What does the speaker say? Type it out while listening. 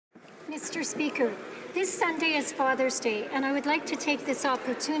Mr. Speaker, this Sunday is Father's Day, and I would like to take this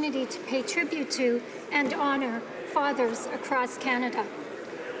opportunity to pay tribute to and honor fathers across Canada.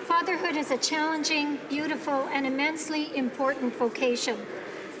 Fatherhood is a challenging, beautiful, and immensely important vocation.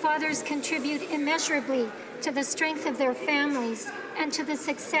 Fathers contribute immeasurably to the strength of their families and to the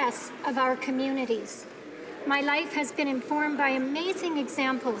success of our communities. My life has been informed by amazing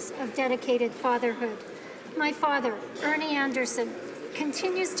examples of dedicated fatherhood. My father, Ernie Anderson,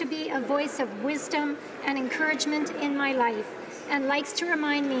 continues to be a voice of wisdom and encouragement in my life and likes to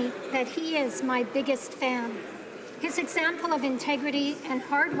remind me that he is my biggest fan. His example of integrity and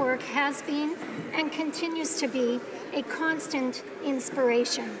hard work has been and continues to be a constant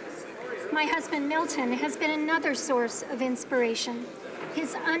inspiration. My husband Milton has been another source of inspiration.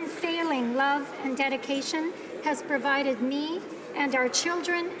 His unfailing love and dedication has provided me and our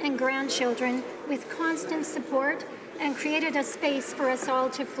children and grandchildren with constant support and created a space for us all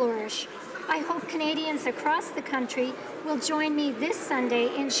to flourish. I hope Canadians across the country will join me this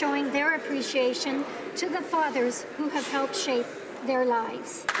Sunday in showing their appreciation to the fathers who have helped shape their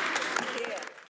lives.